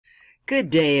Good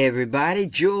day, everybody.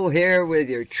 Jewel here with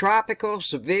your tropical,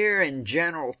 severe, and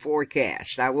general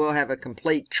forecast. I will have a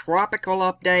complete tropical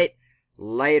update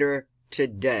later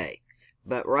today.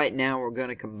 But right now we're going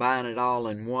to combine it all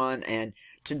in one. And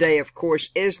today, of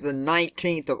course, is the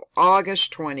 19th of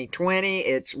August, 2020.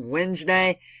 It's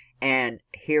Wednesday. And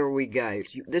here we go.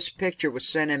 This picture was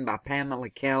sent in by Pamela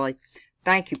Kelly.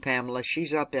 Thank you, Pamela.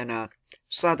 She's up in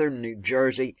southern New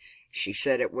Jersey. She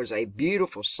said it was a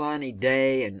beautiful sunny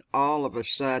day, and all of a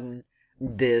sudden,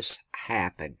 this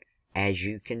happened. As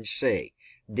you can see,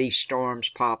 these storms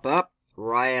pop up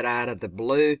right out of the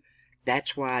blue.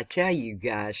 That's why I tell you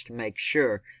guys to make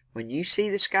sure, when you see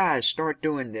the skies start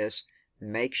doing this,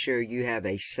 make sure you have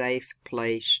a safe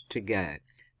place to go.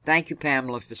 Thank you,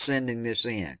 Pamela, for sending this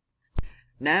in.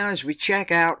 Now, as we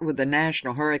check out with the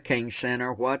National Hurricane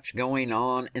Center what's going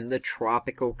on in the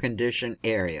tropical condition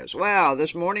areas. Well,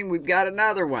 this morning we've got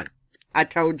another one. I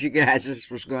told you guys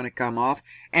this was going to come off.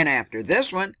 And after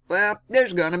this one, well,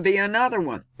 there's going to be another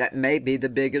one. That may be the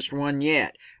biggest one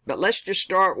yet. But let's just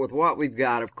start with what we've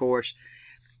got, of course.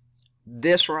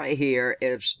 This right here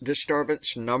is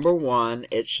disturbance number 1.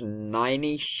 It's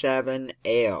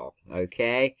 97L,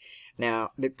 okay? Now,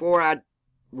 before I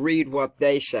read what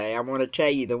they say, I want to tell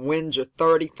you the winds are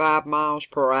 35 miles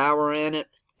per hour in it.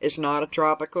 It's not a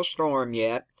tropical storm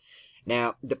yet.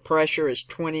 Now, the pressure is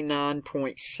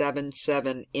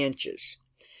 29.77 inches.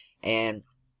 And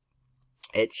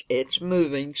it's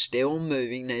moving, still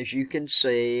moving, as you can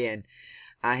see. And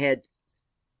I had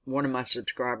one of my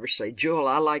subscribers say, Jewel,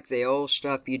 I like the old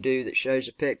stuff you do that shows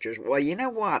the pictures. Well, you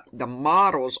know what? The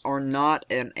models are not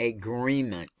in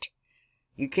agreement.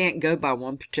 You can't go by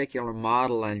one particular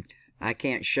model, and I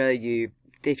can't show you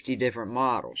 50 different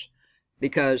models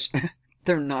because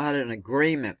they're not in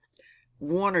agreement.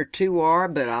 One or two are,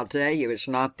 but I'll tell you, it's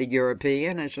not the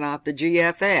European, it's not the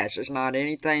GFS, it's not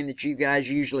anything that you guys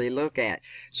usually look at.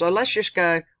 So let's just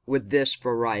go with this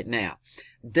for right now.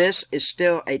 This is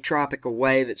still a tropical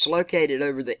wave. It's located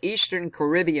over the eastern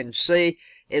Caribbean Sea.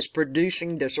 It's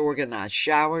producing disorganized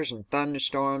showers and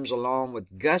thunderstorms along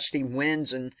with gusty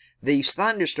winds and these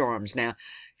thunderstorms. Now,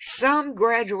 some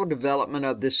gradual development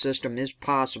of this system is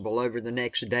possible over the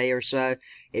next day or so.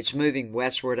 It's moving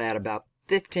westward at about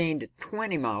 15 to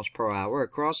 20 miles per hour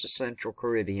across the central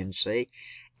Caribbean Sea.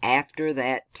 After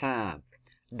that time,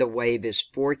 the wave is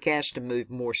forecast to move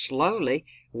more slowly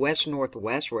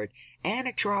west-northwestward, and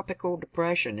a tropical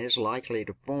depression is likely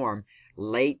to form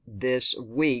late this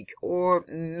week or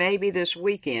maybe this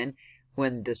weekend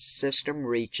when the system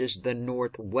reaches the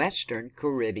northwestern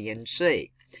Caribbean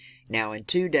Sea. Now, in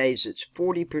 2 days, it's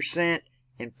 40%.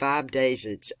 In 5 days,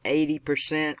 it's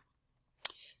 80%.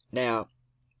 Now,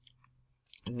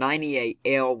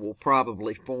 98L will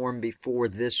probably form before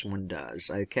this one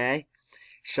does, okay?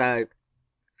 So,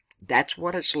 that's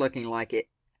what it's looking like.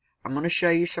 I'm going to show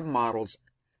you some models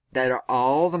that are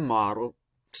all the models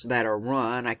that are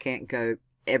run. I can't go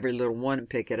every little one and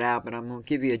pick it out, but I'm going to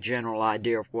give you a general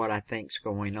idea of what I think's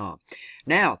going on.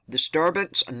 Now,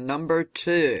 disturbance number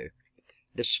 2.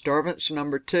 Disturbance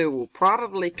number 2 will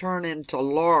probably turn into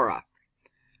Laura.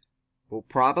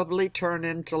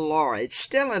 It's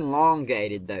still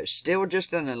elongated, though. Still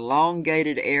just an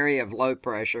elongated area of low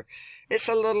pressure. It's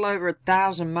a little over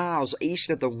 1,000 miles east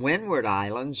of the Windward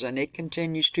Islands, and it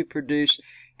continues to produce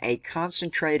a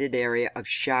concentrated area of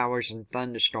showers and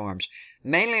thunderstorms,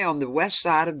 mainly on the west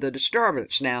side of the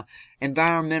disturbance. Now,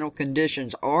 environmental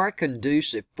conditions are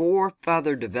conducive for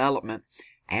further development,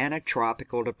 and a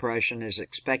tropical depression is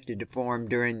expected to form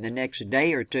during the next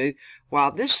day or two,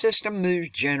 while this system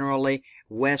moves generally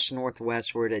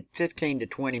west-northwestward at 15 to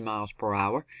 20 miles per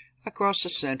hour across the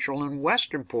central and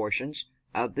western portions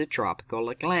of the tropical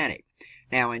Atlantic.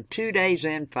 Now, in 2 days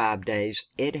and 5 days,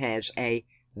 it has a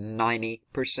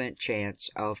 90% chance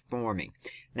of forming.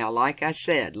 Now, like I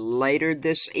said, later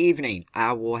this evening,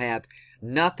 I will have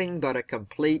nothing but a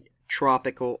complete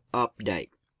tropical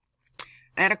update.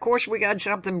 And, of course, we got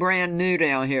something brand new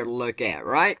down here to look at,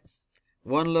 right?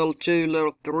 1 little, 2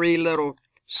 little, 3 little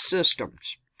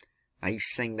systems. I used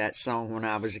to sing that song when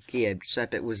I was a kid,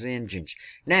 except it was engines.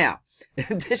 Now,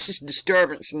 this is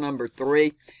disturbance number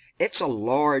 3. It's a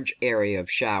large area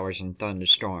of showers and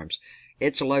thunderstorms.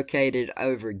 It's located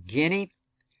over Guinea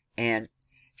and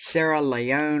Sierra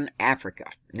Leone,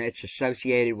 Africa. It's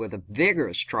associated with a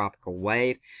vigorous tropical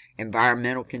wave.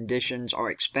 Environmental conditions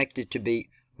are expected to be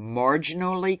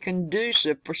marginally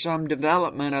conducive for some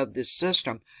development of this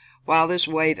system, while this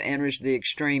wave enters the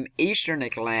extreme eastern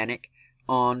Atlantic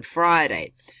on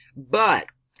Friday. But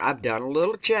I've done a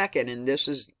little checking, and this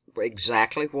is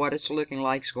exactly what it's looking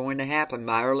like is going to happen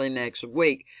by early next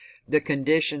week. the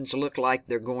conditions look like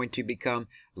they're going to become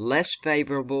less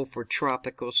favorable for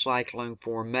tropical cyclone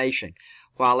formation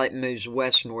while it moves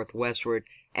west-northwestward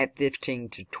at 15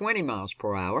 to 20 miles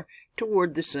per hour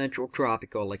toward the central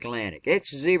tropical Atlantic.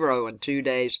 It's 0 in 2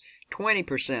 days,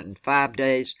 20% in 5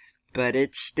 days, but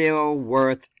it's still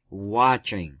worth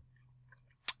watching.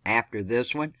 After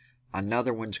this one,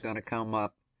 another one's going to come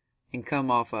up and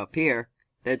come off up here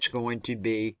that's going to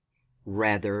be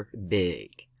rather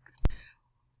big.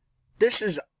 This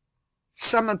is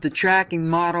some of the tracking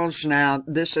models. Now,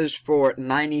 this is for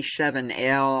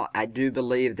 97L. I do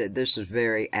believe that this is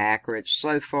very accurate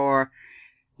so far.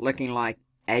 Looking like,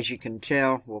 as you can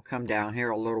tell, we'll come down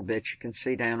here a little bit. You can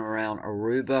see down around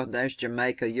Aruba. There's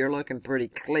Jamaica. You're looking pretty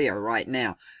clear right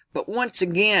now. But once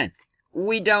again,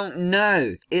 we don't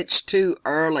know. It's too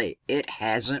early. It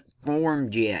hasn't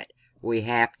formed yet. We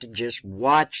have to just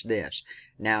watch this.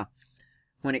 Now,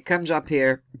 when it comes up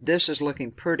here, this is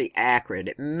looking pretty accurate.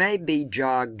 It may be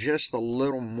jogged just a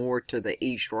little more to the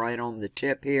east right on the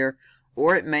tip here,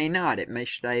 or it may not. It may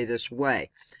stay this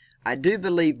way. I do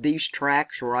believe these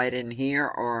tracks right in here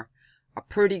are a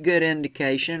pretty good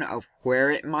indication of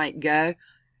where it might go.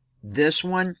 This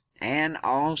one and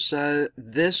also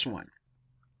this one.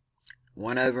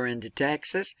 One over into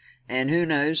Texas, and who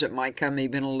knows, it might come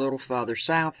even a little further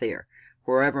south here.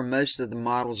 Wherever most of the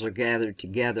models are gathered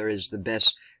together is the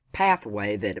best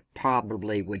pathway that it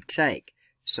probably would take.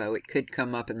 So it could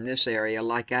come up in this area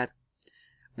like I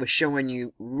was showing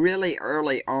you really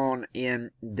early on in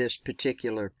this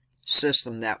particular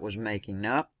system that was making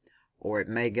up, or it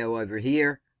may go over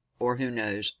here, or who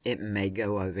knows, it may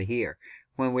go over here.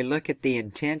 When we look at the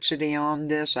intensity on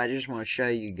this, I just want to show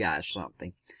you guys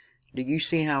something. Do you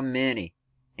see how many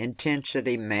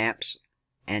intensity maps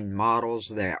and models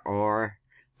there are?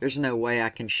 There's no way I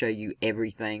can show you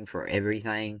everything for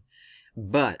everything,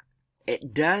 but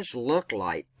it does look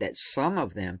like that some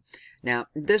of them, now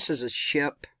this is a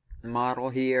ship model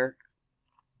here,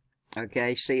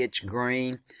 okay, see it's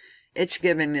green, it's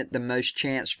giving it the most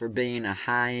chance for being a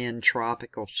high-end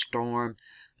tropical storm.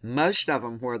 Most of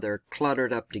them where they're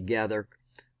cluttered up together,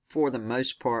 for the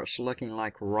most part, it's looking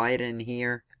like right in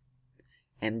here.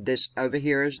 And this over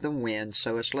here is the wind,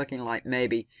 so it's looking like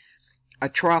maybe a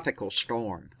tropical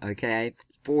storm, okay?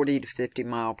 40 to 50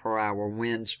 mile per hour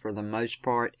winds for the most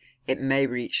part. It may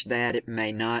reach that, it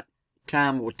may not.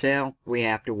 Time will tell. We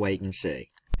have to wait and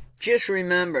see. Just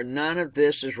remember, none of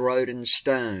this is wrote in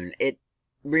stone.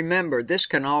 Remember, this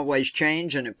can always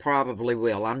change, and it probably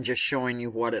will. I'm just showing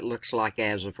you what it looks like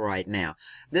as of right now.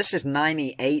 This is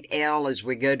 98L. As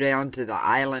we go down to the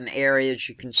island areas,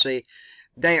 you can see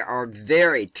they are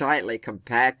very tightly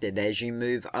compacted as you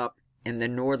move up in the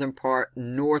northern part,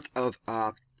 north of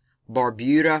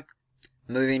Barbuda,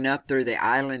 moving up through the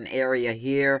island area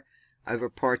here, over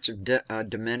parts of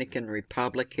Dominican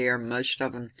Republic here. Most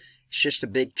of them, it's just a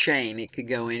big chain. It could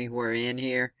go anywhere in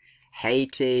here.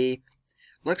 Haiti.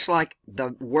 Looks like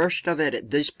the worst of it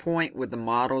at this point with the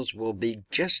models will be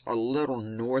just a little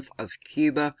north of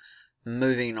Cuba,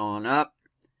 moving on up.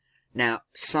 Now,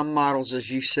 some models,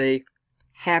 as you see,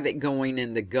 have it going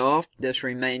in the Gulf. This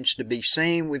remains to be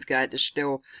seen. We've got to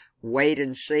still wait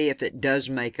and see if it does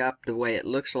make up the way it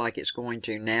looks like it's going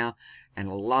to now. And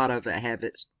a lot of it have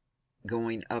it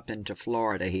going up into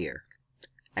Florida here,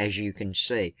 as you can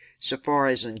see. So far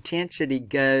as intensity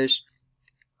goes,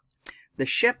 the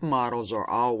ship models are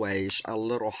always a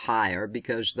little higher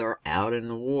because they're out in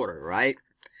the water, right?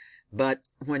 But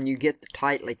when you get the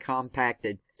tightly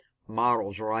compacted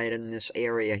models right in this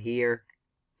area here,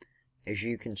 as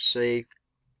you can see,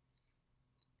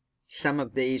 some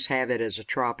of these have it as a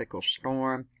tropical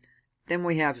storm. Then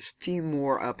we have a few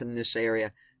more up in this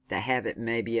area that have it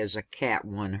maybe as a Cat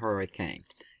 1 hurricane.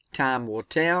 Time will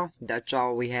tell. That's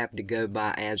all we have to go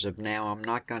by as of now. I'm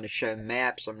not going to show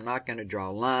maps. I'm not going to draw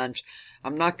lines.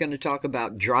 I'm not going to talk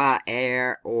about dry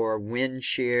air or wind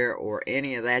shear or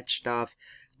any of that stuff.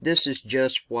 This is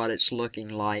just what it's looking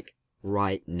like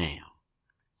right now.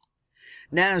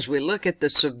 Now, as we look at the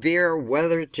severe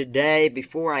weather today,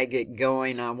 before I get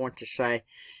going, I want to say,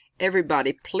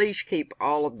 everybody, please keep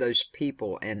all of those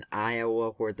people in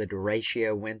Iowa where the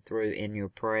derecho went through in your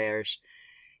prayers.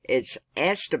 It's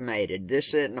estimated,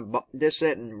 this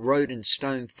isn't wrote in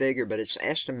stone figure, but it's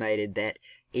estimated that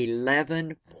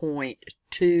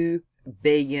 $11.2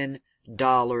 billion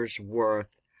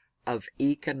worth of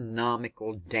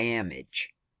economical damage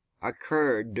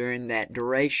occurred during that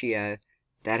derecho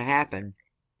that happened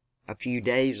a few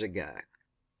days ago.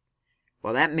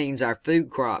 Well, that means our food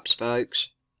crops, folks.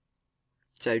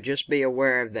 So just be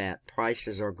aware of that.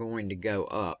 Prices are going to go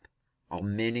up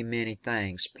on many, many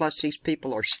things. Plus, these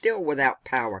people are still without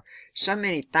power. So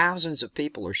many thousands of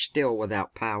people are still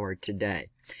without power today.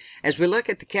 As we look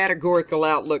at the categorical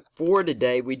outlook for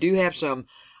today, we do have some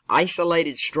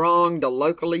isolated strong to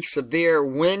locally severe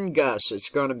wind gusts that's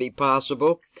going to be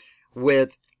possible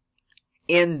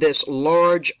in this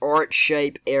large arch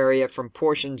shape area from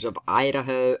portions of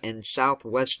Idaho and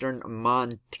southwestern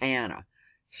Montana.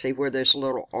 See where this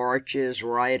little arch is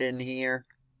right in here?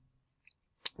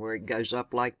 Where it goes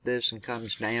up like this and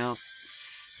comes down.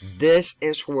 This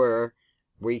is where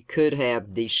we could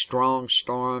have these strong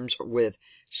storms with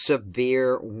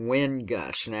severe wind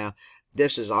gusts. Now,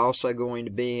 this is also going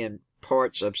to be in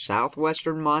parts of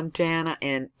southwestern Montana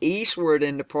and eastward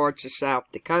into parts of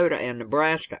South Dakota and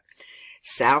Nebraska.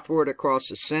 Southward across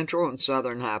the central and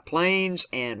southern high plains,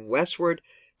 and westward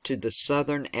to the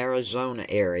southern Arizona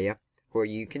area, where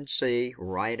you can see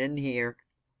right in here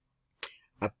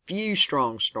a few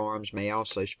strong storms may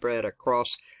also spread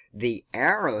across the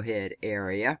Arrowhead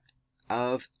area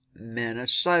of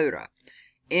Minnesota.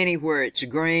 Anywhere it's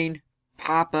green,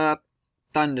 pop up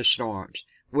thunderstorms.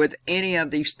 With any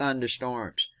of these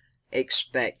thunderstorms,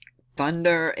 expect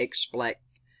thunder, expect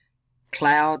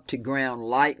cloud to ground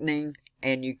lightning,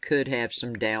 and you could have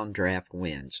some downdraft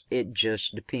winds. It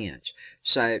just depends.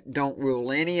 So don't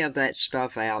rule any of that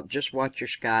stuff out. Just watch your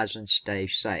skies and stay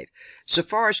safe. So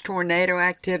far as tornado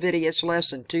activity, it's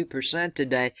less than 2%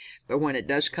 today. But when it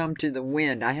does come to the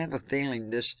wind, I have a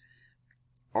feeling this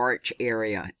arch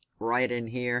area right in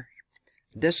here,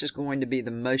 this is going to be the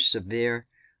most severe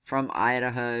from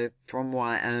Idaho, from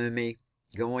Wyoming,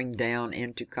 going down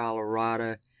into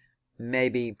Colorado,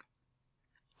 maybe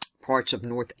parts of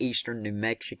northeastern New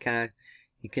Mexico.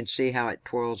 You can see how it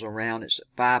twirls around. It's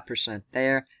at 5%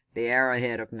 there, the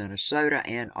Arrowhead of Minnesota,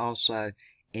 and also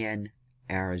in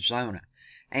Arizona.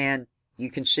 And you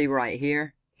can see right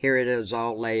here, here it is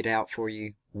all laid out for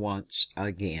you once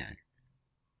again.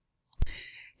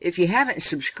 If you haven't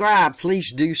subscribed,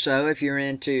 please do so if you're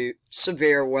into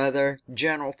severe weather,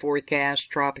 general forecast,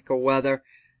 tropical weather.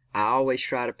 I always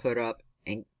try to put up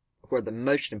where the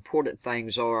most important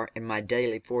things are in my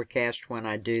daily forecast when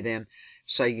I do them,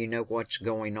 so you know what's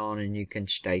going on and you can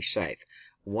stay safe.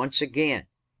 Once again,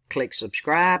 click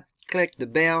subscribe, click the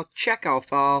bell, check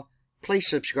off all. Please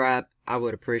subscribe. I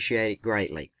would appreciate it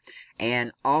greatly.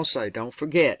 And also, don't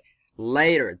forget,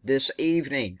 later this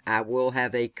evening, I will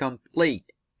have a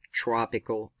complete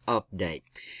tropical update.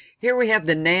 Here we have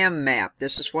the NAM map.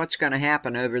 This is what's going to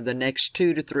happen over the next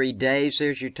 2 to 3 days.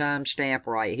 There's your timestamp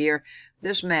right here.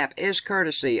 This map is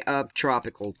courtesy of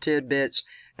Tropical Tidbits.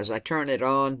 As I turn it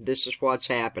on, this is what's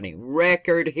happening.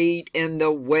 Record heat in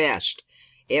the west.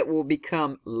 It will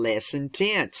become less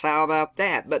intense. How about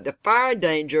that? But the fire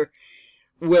danger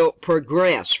will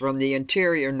progress from the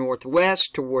interior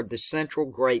northwest toward the central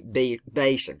Great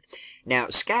Basin. Now,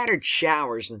 scattered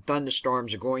showers and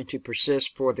thunderstorms are going to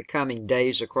persist for the coming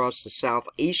days across the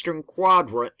southeastern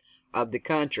quadrant of the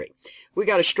country. We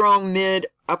got a strong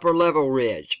mid-upper level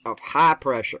ridge of high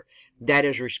pressure that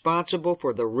is responsible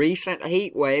for the recent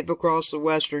heat wave across the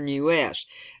western U.S.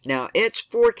 Now, it's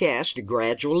forecast to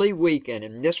gradually weaken,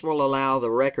 and this will allow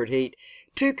the record heat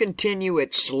to continue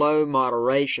its slow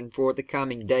moderation for the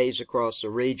coming days across the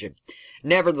region.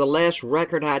 Nevertheless,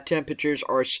 record high temperatures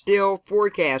are still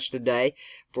forecast today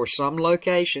for some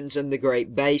locations in the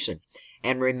Great Basin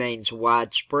and remains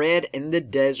widespread in the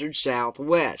desert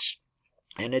southwest.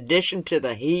 In addition to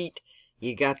the heat,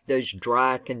 you got those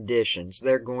dry conditions.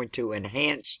 They're going to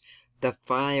enhance the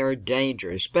fire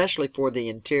danger, especially for the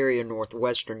interior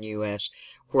northwestern U.S.,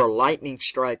 where lightning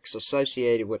strikes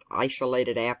associated with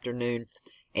isolated afternoon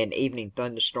and evening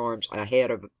thunderstorms ahead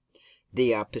of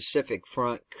the Pacific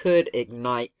front could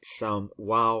ignite some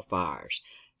wildfires.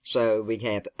 So we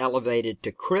have elevated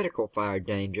to critical fire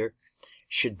danger,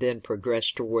 should then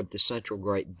progress toward the central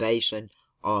Great Basin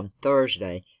on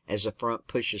Thursday as the front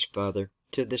pushes further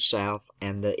to the south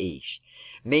and the east.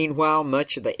 Meanwhile,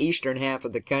 much of the eastern half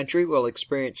of the country will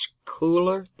experience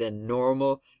cooler than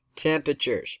normal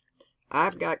temperatures.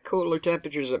 I've got cooler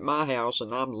temperatures at my house,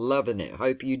 and I'm loving it.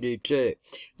 Hope you do too.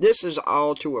 This is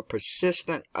all to a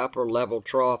persistent upper-level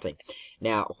troughing.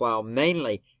 Now, while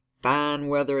mainly fine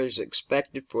weather is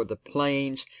expected for the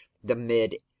plains, the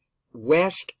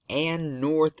Midwest and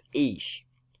Northeast,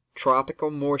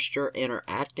 tropical moisture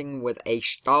interacting with a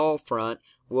stall front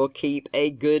will keep a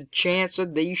good chance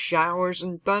of these showers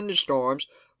and thunderstorms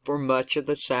for much of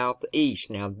the southeast.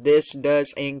 Now, this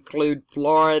does include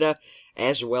Florida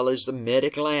as well as the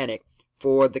mid-Atlantic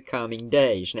for the coming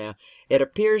days. Now, it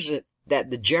appears that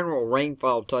the general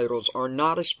rainfall totals are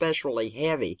not especially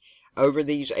heavy over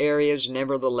these areas.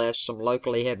 Nevertheless, some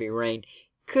locally heavy rain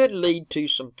could lead to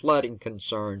some flooding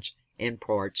concerns in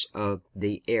parts of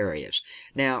the areas.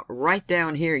 Now, right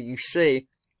down here you see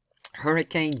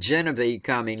Hurricane Genevieve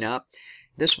coming up.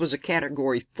 This was a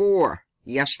Category 4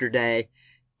 yesterday.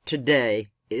 Today,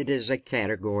 it is a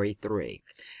Category 3.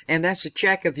 And that's a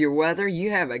check of your weather.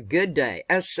 You have a good day,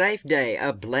 a safe day,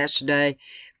 a blessed day.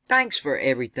 Thanks for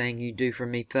everything you do for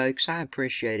me, folks. I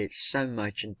appreciate it so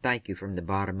much, and thank you from the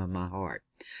bottom of my heart.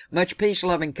 Much peace,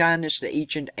 love, and kindness to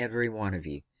each and every one of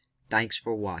you. Thanks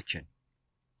for watching.